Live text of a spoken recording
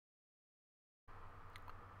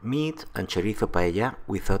Meat and chorizo paella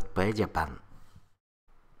without paella pan.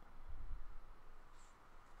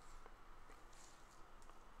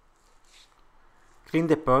 Clean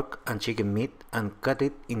the pork and chicken meat and cut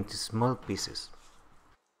it into small pieces.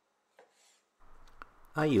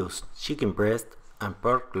 I use chicken breast and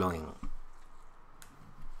pork loin.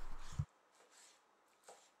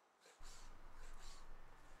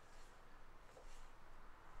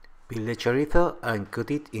 Peel the chorizo and cut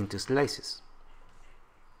it into slices.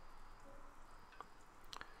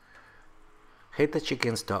 Heat the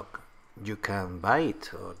chicken stock. You can buy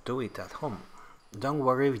it or do it at home. Don't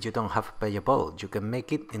worry if you don't have a paella bowl, you can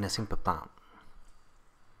make it in a simple pan.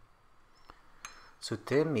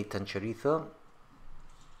 Sauté meat and chorizo.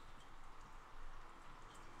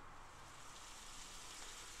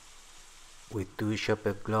 With 2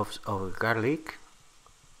 chopped cloves of garlic,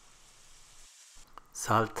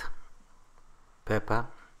 salt, pepper.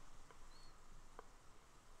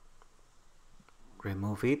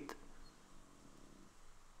 Remove it,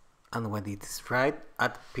 and when it is fried,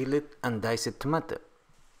 add peeled and diced tomato.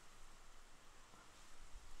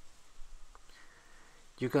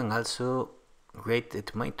 You can also grate the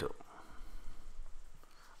tomato.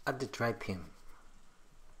 Add the dried thyme.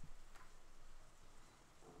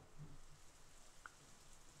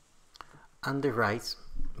 And the rice,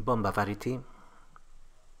 bomba variety,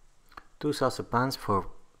 2 saucepans for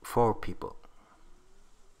 4 people.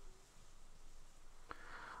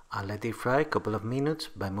 And let it fry a couple of minutes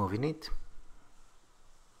by moving it.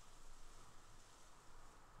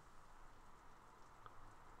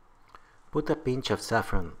 Put a pinch of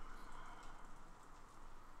saffron.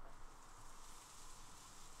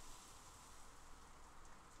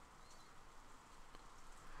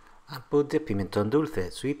 And put the pimentón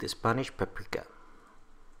dulce, sweet Spanish paprika.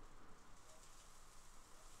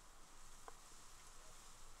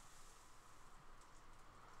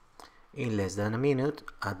 In less than a minute,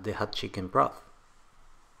 add the hot chicken broth.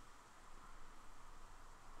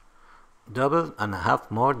 Double and a half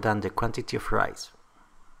more than the quantity of rice.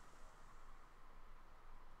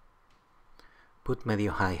 Put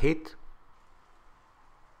medium-high heat.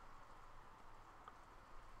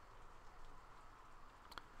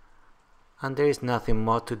 And there is nothing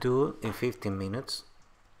more to do in 15 minutes.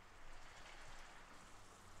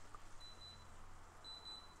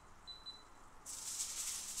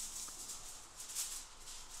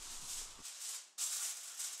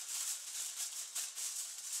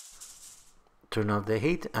 Turn off the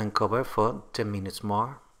heat and cover for 10 minutes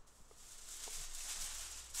more.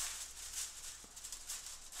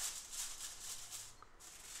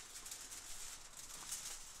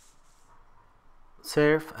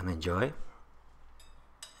 Serve and enjoy.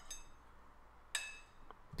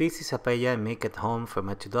 This is a paella I make at home for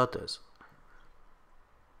my 2 daughters.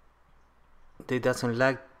 They doesn't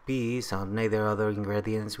like peas or neither other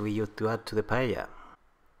ingredients we used to add to the paella.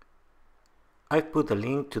 I've put a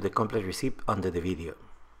link to the complete recipe under the video.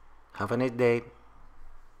 Have a nice day.